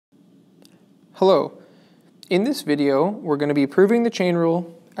Hello. In this video, we're going to be proving the chain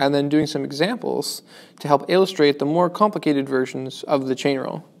rule and then doing some examples to help illustrate the more complicated versions of the chain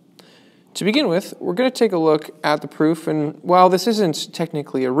rule. To begin with, we're going to take a look at the proof, and while this isn't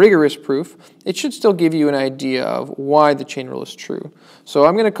technically a rigorous proof, it should still give you an idea of why the chain rule is true. So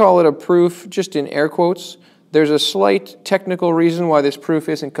I'm going to call it a proof just in air quotes. There's a slight technical reason why this proof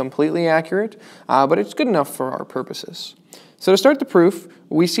isn't completely accurate, but it's good enough for our purposes. So to start the proof,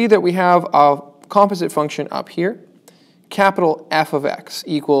 we see that we have a composite function up here, capital F of x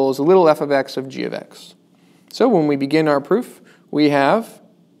equals little f of x of g of x. So when we begin our proof, we have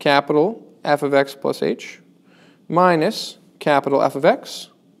capital F of x plus h minus capital F of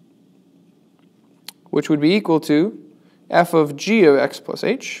x, which would be equal to f of g of x plus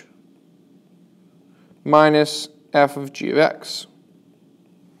h minus f of g of x.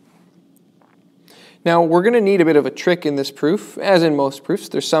 Now, we're going to need a bit of a trick in this proof. As in most proofs,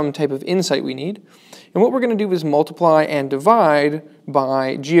 there's some type of insight we need. And what we're going to do is multiply and divide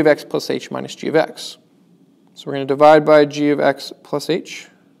by g of x plus h minus g of x. So we're going to divide by g of x plus h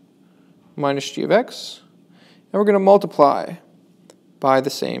minus g of x, and we're going to multiply by the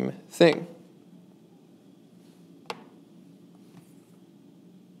same thing.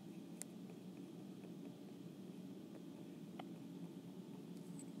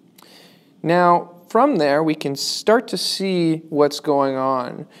 Now, from there, we can start to see what's going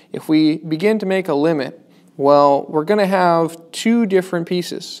on. If we begin to make a limit, well, we're going to have two different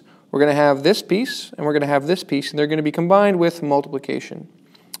pieces. We're going to have this piece, and we're going to have this piece, and they're going to be combined with multiplication.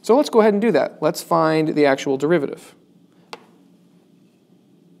 So let's go ahead and do that. Let's find the actual derivative.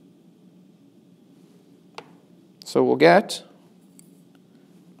 So we'll get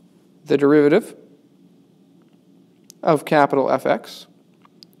the derivative of capital Fx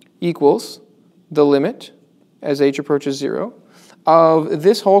equals the limit, as h approaches 0, of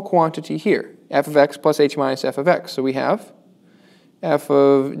this whole quantity here, f of x plus h minus f of x. So we have f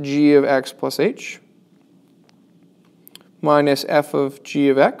of g of x plus h minus f of g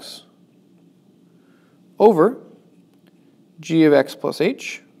of x over g of x plus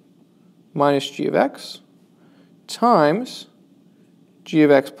h minus g of x times g of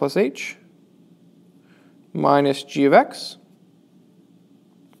x plus h minus g of x.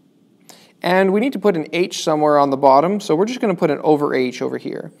 And we need to put an h somewhere on the bottom, so we're just going to put an over h over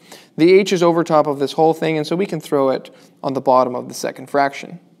here. The h is over top of this whole thing, and so we can throw it on the bottom of the second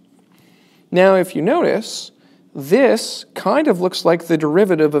fraction. Now, if you notice, this kind of looks like the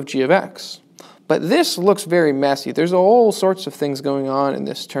derivative of g of x. But this looks very messy. There's all sorts of things going on in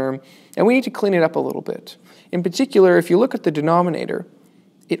this term, and we need to clean it up a little bit. In particular, if you look at the denominator,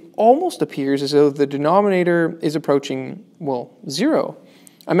 it almost appears as though the denominator is approaching, well, 0.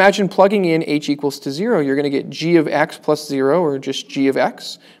 Imagine plugging in h equals to 0. You're going to get g of x plus 0, or just g of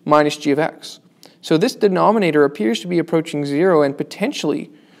x, minus g of x. So this denominator appears to be approaching 0, and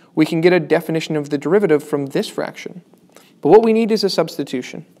potentially we can get a definition of the derivative from this fraction. But what we need is a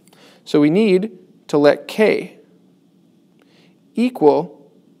substitution. So we need to let k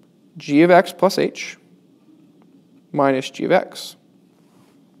equal g of x plus h minus g of x.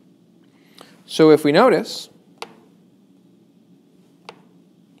 So if we notice,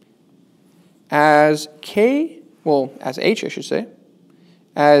 as h, I should say,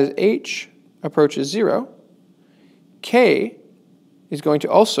 as h approaches 0, k is going to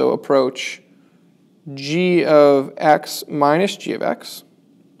also approach g of x minus g of x,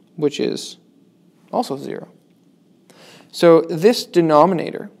 which is also 0. So this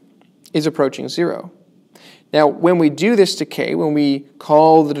denominator is approaching 0. Now, when we do this to k, when we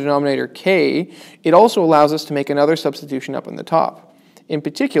call the denominator k, it also allows us to make another substitution up on the top. In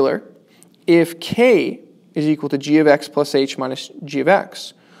particular, if k is equal to g of x plus h minus g of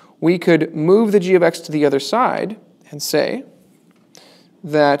x, we could move the g of x to the other side and say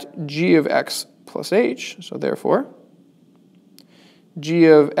that g of x plus h, so therefore, g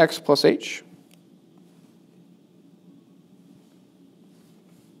of x plus h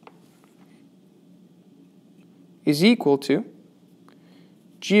is equal to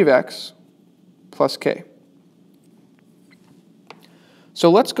g of x plus k. So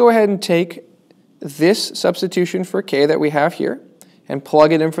let's go ahead and take this substitution for k that we have here and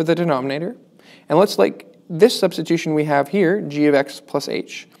plug it in for the denominator. And let's like this substitution we have here, g of x plus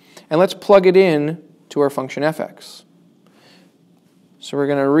h, and let's plug it in to our function fx. So we're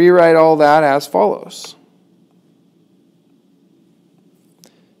going to rewrite all that as follows.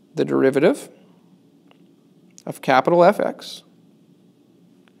 The derivative of capital Fx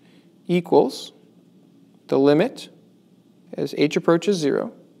equals the limit as h approaches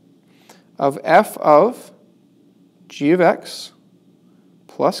 0 of f of g of x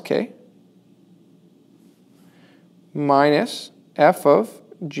plus k minus f of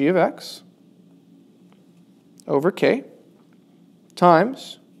g of x over k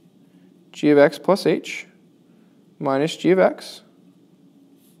times g of x plus h minus g of x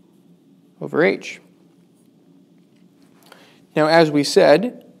over h. Now, as we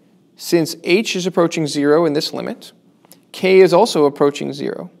said, since h is approaching 0 in this limit, k is also approaching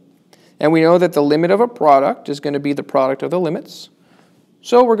 0. And we know that the limit of a product is going to be the product of the limits.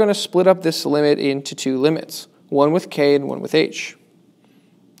 So we're going to split up this limit into two limits, one with k and one with h.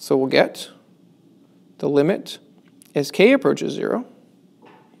 So we'll get the limit as k approaches 0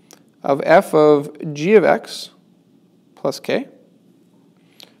 of f of g of x plus k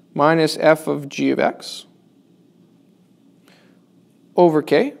minus f of g of x over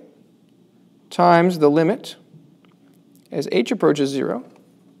k times the limit as h approaches 0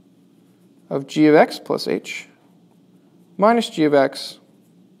 of g of x plus h minus g of x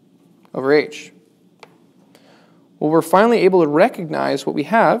over h. Well, we're finally able to recognize what we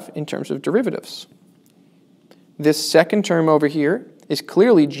have in terms of derivatives. This second term over here is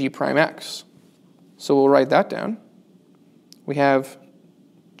clearly g prime x. So we'll write that down. We have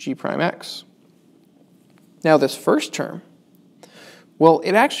g prime x. Now this first term, well,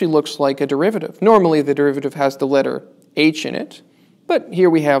 it actually looks like a derivative. Normally the derivative has the letter h in it, but here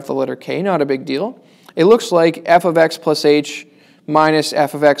we have the letter k, not a big deal. It looks like f of x plus h minus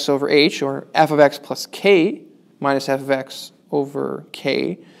f of x over h, or f of x plus k minus f of x over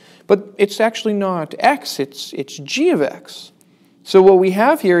k, but it's actually not x, it's g of x. So what we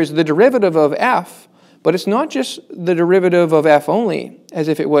have here is the derivative of f, but it's not just the derivative of f only, as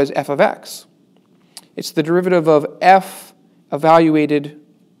if it was f of x. It's the derivative of f evaluated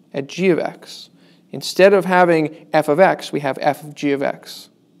at g of x. Instead of having f of x, we have f of g of x,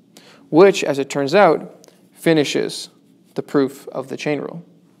 which, as it turns out, finishes the proof of the chain rule.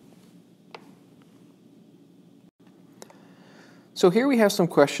 So here we have some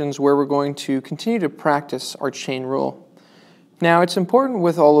questions where we're going to continue to practice our chain rule. Now, it's important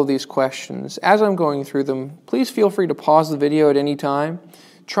with all of these questions, as I'm going through them, please feel free to pause the video at any time,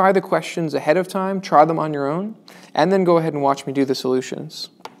 try the questions ahead of time, try them on your own, and then go ahead and watch me do the solutions.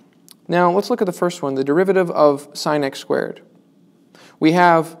 Now, let's look at the first one, the derivative of sine x squared. We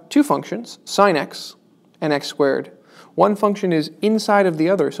have two functions, sine x and x squared. One function is inside of the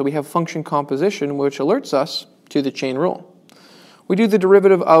other, so we have function composition, which alerts us to the chain rule. We do the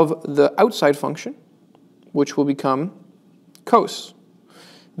derivative of the outside function, which will become cos.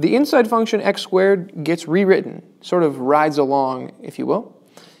 The inside function x squared gets rewritten, sort of rides along, if you will,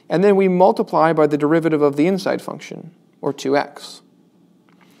 and then we multiply by the derivative of the inside function, or 2x.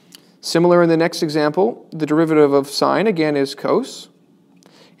 Similar in the next example, the derivative of sine, again, is cos,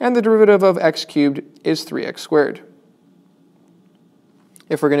 and the derivative of x cubed is 3x squared.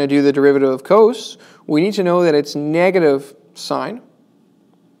 If we're going to do the derivative of cos, we need to know that it's negative sine.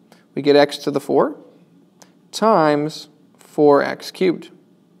 We get x to the 4 times 4x cubed.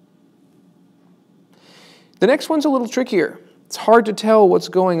 The next one's a little trickier. It's hard to tell what's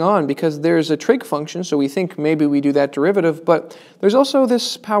going on because there's a trig function, so we think maybe we do that derivative, but there's also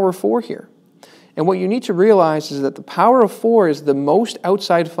this power 4 here. And what you need to realize is that the power of 4 is the most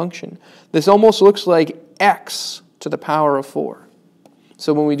outside function. This almost looks like x to the power of 4.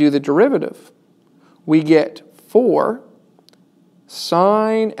 So when we do the derivative, we get 4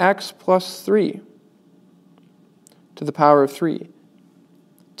 sine x plus 3 to the power of 3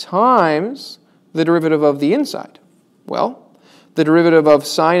 times the derivative of the inside. Well, the derivative of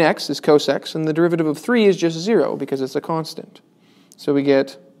sine x is cos x, and the derivative of 3 is just 0 because it's a constant. So we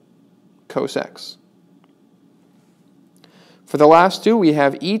get cos x. For the last two, we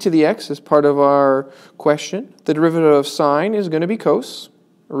have e to the x as part of our question. The derivative of sine is going to be cos.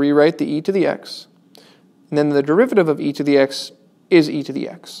 Rewrite the e to the x. And then the derivative of e to the x is e to the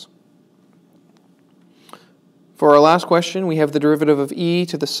x. For our last question, we have the derivative of e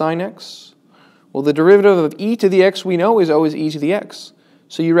to the sine x. Well, the derivative of e to the x we know is always e to the x.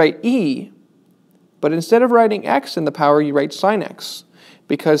 So you write e, but instead of writing x in the power, you write sine x,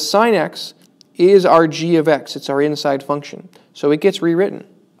 because sine x is our g of x. It's our inside function. So it gets rewritten.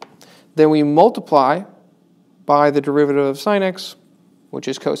 Then we multiply by the derivative of sine x, which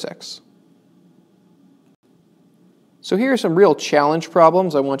is cos x. So here are some real challenge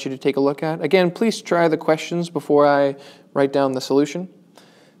problems I want you to take a look at. Again, please try the questions before I write down the solution.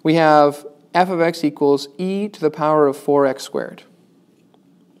 We have f of x equals e to the power of 4x squared.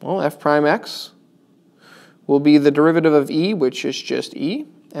 Well, f prime x will be the derivative of e, which is just e,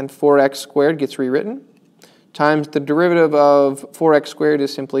 and 4x squared gets rewritten, times the derivative of 4x squared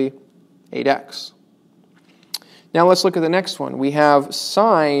is simply 8x. Now let's look at the next one. We have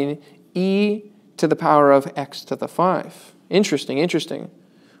sine e to the power of x to the 5. Interesting, interesting.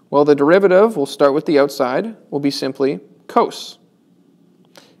 Well, the derivative, we'll start with the outside, will be simply cos.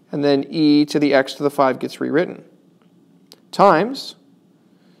 And then e to the x to the 5 gets rewritten. Times,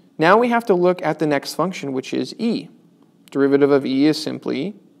 now we have to look at the next function, which is e. Derivative of e is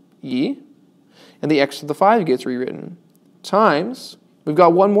simply e, and the x to the 5 gets rewritten. Times, we've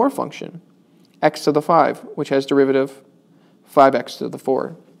got one more function, x to the 5, which has derivative 5x to the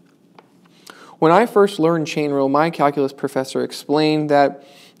 4. When I first learned chain rule, my calculus professor explained that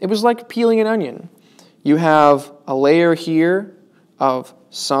it was like peeling an onion. You have a layer here of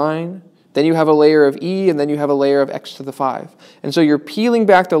sine, then you have a layer of e, and then you have a layer of x to the 5. And so you're peeling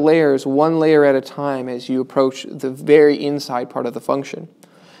back the layers one layer at a time as you approach the very inside part of the function.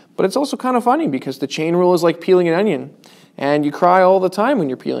 But it's also kind of funny because the chain rule is like peeling an onion, and you cry all the time when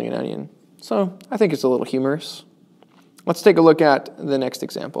you're peeling an onion. So I think it's a little humorous. Let's take a look at the next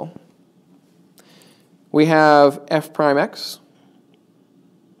example. We have f prime x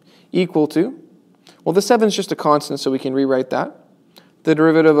equal to, well, the 7 is just a constant, so we can rewrite that. The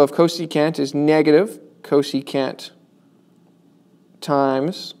derivative of cosecant is negative cosecant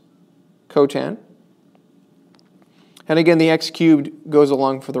times cotan. And again, the x cubed goes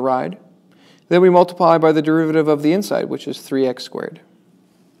along for the ride. Then we multiply by the derivative of the inside, which is 3x squared.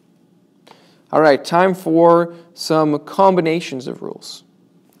 All right, time for some combinations of rules.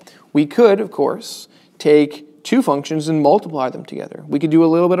 We could, of course, take two functions and multiply them together. We could do a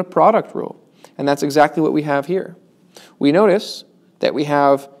little bit of product rule, and that's exactly what we have here. We notice that we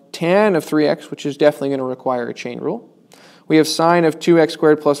have tan of 3x, which is definitely going to require a chain rule. We have sine of 2x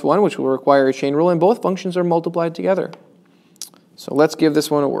squared plus 1, which will require a chain rule, and both functions are multiplied together. So let's give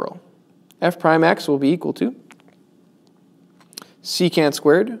this one a whirl. F prime x will be equal to secant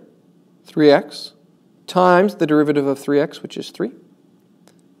squared, 3x, times the derivative of 3x, which is 3.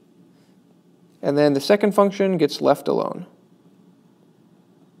 And then the second function gets left alone.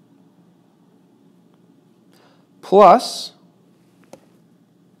 Plus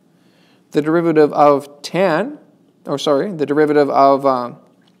the derivative of tan, the derivative of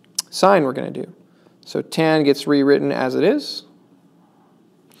sine we're going to do. So tan gets rewritten as it is.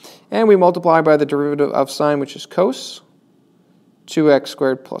 And we multiply by the derivative of sine, which is cos, 2x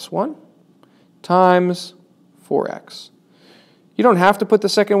squared plus 1, times 4x. You don't have to put the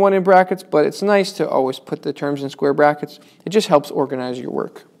second one in brackets, but it's nice to always put the terms in square brackets. It just helps organize your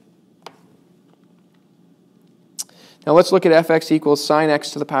work. Now let's look at fx equals sine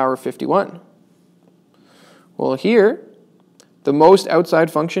x to the power of 51. Well, here, the most outside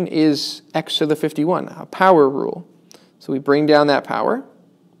function is x to the 51, a power rule. So we bring down that power.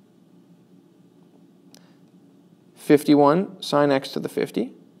 51 sine x to the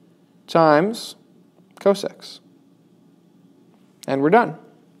 50 times cos x. And we're done.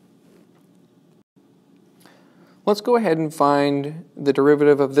 Let's go ahead and find the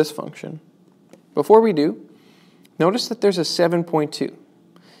derivative of this function. Before we do, notice that there's a 7.2.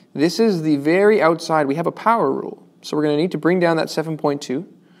 This is the very outside. We have a power rule. So we're going to need to bring down that 7.2,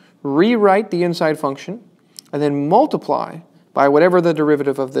 rewrite the inside function, and then multiply by whatever the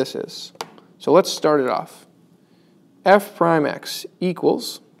derivative of this is. So let's start it off. F prime x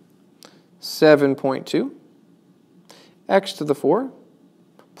equals 7.2 x to the 4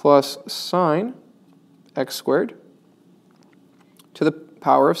 plus sine x squared to the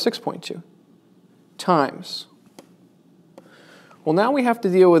power of 6.2 times. Well, now we have to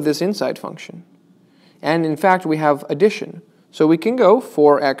deal with this inside function. And in fact, we have addition. So we can go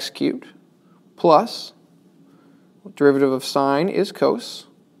 4x cubed plus, derivative of sine is cos,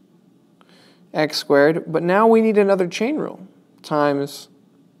 x squared, but now we need another chain rule, times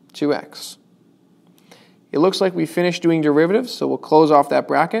 2x. It looks like we finished doing derivatives, so we'll close off that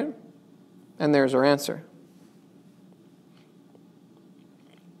bracket, and there's our answer.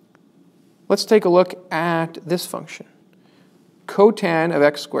 Let's take a look at this function. Cotan of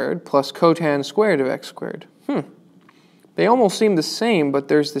x squared plus cotan squared of x squared. They almost seem the same, but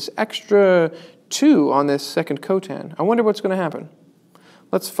there's this extra 2 on this second cotan. I wonder what's going to happen.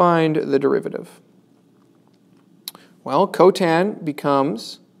 Let's find the derivative. Well, cotan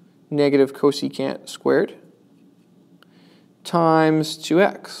becomes negative cosecant squared times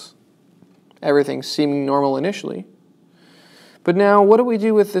 2x. Everything's seeming normal initially. But now, what do we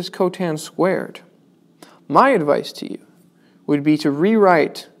do with this cotan squared? My advice to you would be to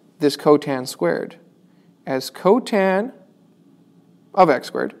rewrite this cotan squared as cotan of x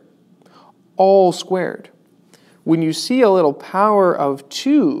squared, all squared. When you see a little power of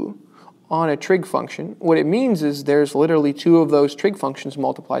 2 on a trig function, what it means is there's literally 2 of those trig functions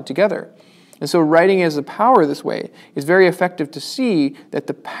multiplied together. And so writing as a power this way is very effective to see that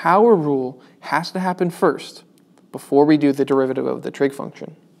the power rule has to happen first before we do the derivative of the trig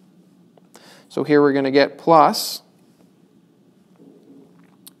function. So here we're going to get plus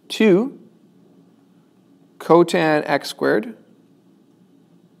 2 cotan x squared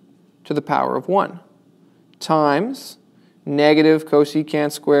to the power of 1 times negative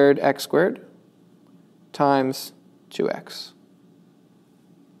cosecant squared x squared times 2x.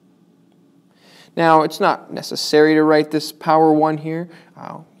 Now, it's not necessary to write this power 1 here.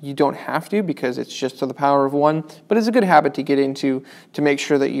 You don't have to because it's just to the power of 1, but it's a good habit to get into to make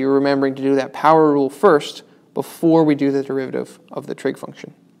sure that you're remembering to do that power rule first before we do the derivative of the trig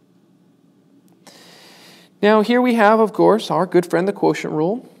function. Now, here we have, of course, our good friend the quotient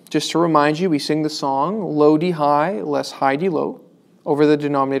rule. Just to remind you, we sing the song, low d high less high d low. Over the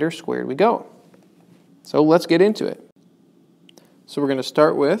denominator squared we go. So let's get into it. So we're going to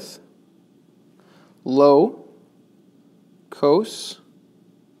start with low cos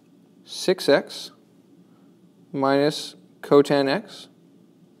 6x minus cotan x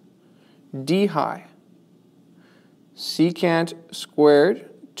d high secant squared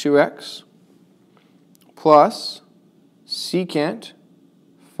 2x plus secant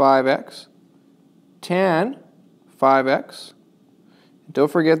 5x tan 5x.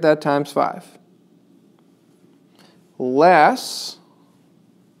 Don't forget that times 5. Less,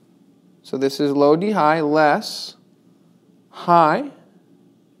 so this is low d high, less high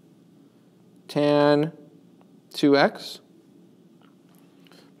tan 2x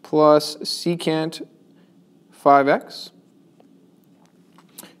plus secant 5x.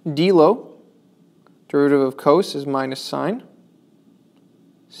 D low, derivative of cos is minus sine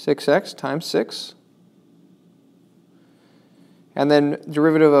 6x times 6. And then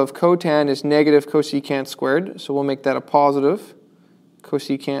derivative of cotan is negative cosecant squared, so we'll make that a positive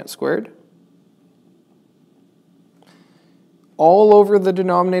cosecant squared. All over the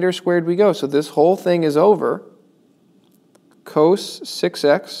denominator squared we go. So this whole thing is over cos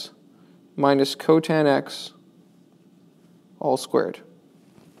 6x minus cotan x all squared.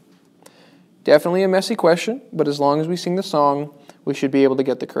 Definitely a messy question, but as long as we sing the song, we should be able to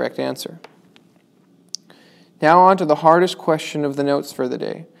get the correct answer. Now on to the hardest question of the notes for the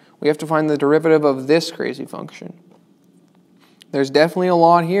day. We have to find the derivative of this crazy function. There's definitely a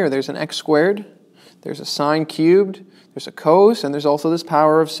lot here. There's an x squared, there's a sine cubed, there's a cos, and there's also this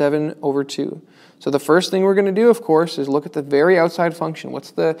power of 7 over 2. So the first thing we're going to do, of course, is look at the very outside function. What's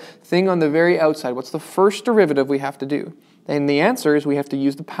the thing on the very outside? What's the first derivative we have to do? And the answer is we have to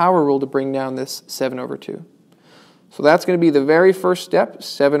use the power rule to bring down this 7 over 2. So that's going to be the very first step,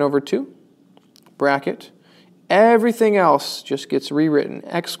 7 over 2, bracket. Everything else just gets rewritten.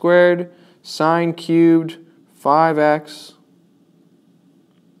 X squared, sine cubed, 5x,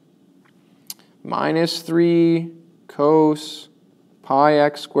 minus 3 cos pi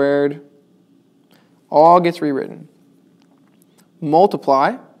x squared, all gets rewritten.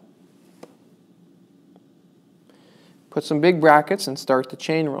 Multiply, put some big brackets and start the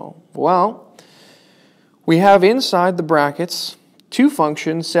chain rule. Well, we have inside the brackets two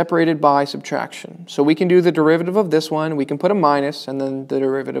functions separated by subtraction. So we can do the derivative of this one, we can put a minus, and then the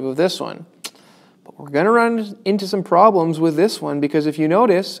derivative of this one. But we're going to run into some problems with this one because if you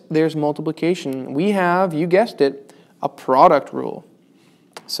notice, there's multiplication. We have, you guessed it, a product rule.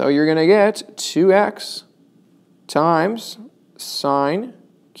 So you're going to get 2x times sine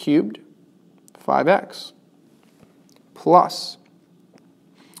cubed 5x plus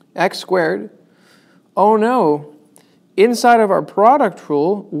x squared. Oh no! Inside of our product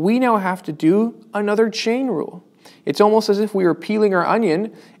rule, we now have to do another chain rule. It's almost as if we were peeling our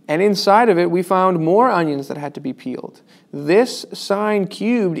onion, and inside of it we found more onions that had to be peeled. This sine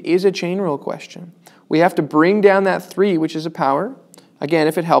cubed is a chain rule question. We have to bring down that 3, which is a power. Again,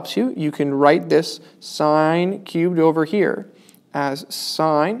 if it helps you, you can write this sine cubed over here as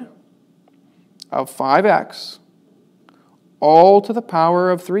sine of 5x all to the power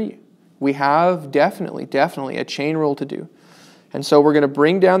of 3. We have definitely a chain rule to do. And so we're going to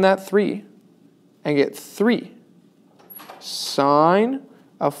bring down that 3 and get 3 sine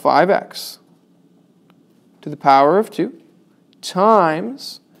of 5x to the power of 2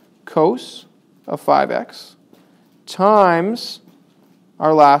 times cos of 5x times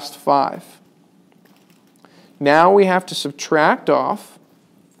our last 5. Now we have to subtract off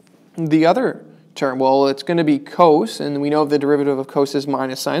the other term. Well, it's going to be cos, and we know the derivative of cos is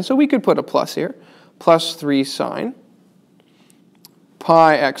minus sine, so we could put a plus here. Plus 3 sine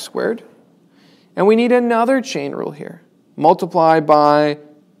pi x squared. And we need another chain rule here. Multiply by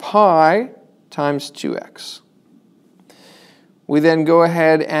pi times 2x. We then go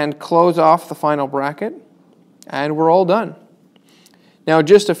ahead and close off the final bracket, and we're all done. Now,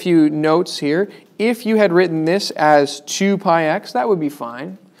 just a few notes here. If you had written this as 2 pi x, that would be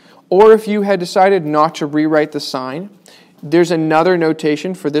fine. Or if you had decided not to rewrite the sign, there's another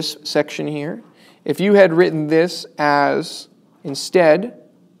notation for this section here. If you had written this as, instead,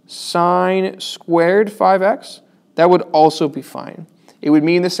 sine squared 5x, that would also be fine. It would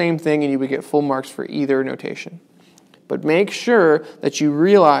mean the same thing and you would get full marks for either notation. But make sure that you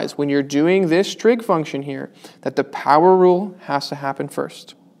realize when you're doing this trig function here that the power rule has to happen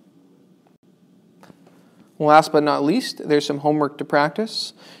first. Last but not least, there's some homework to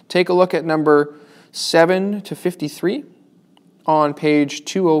practice. Take a look at number 7 to 53 on page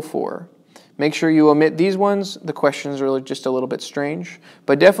 204. Make sure you omit these ones. The questions are just a little bit strange.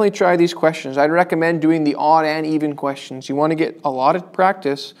 But definitely try these questions. I'd recommend doing the odd and even questions. You want to get a lot of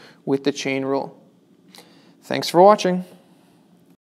practice with the chain rule. Thanks for watching.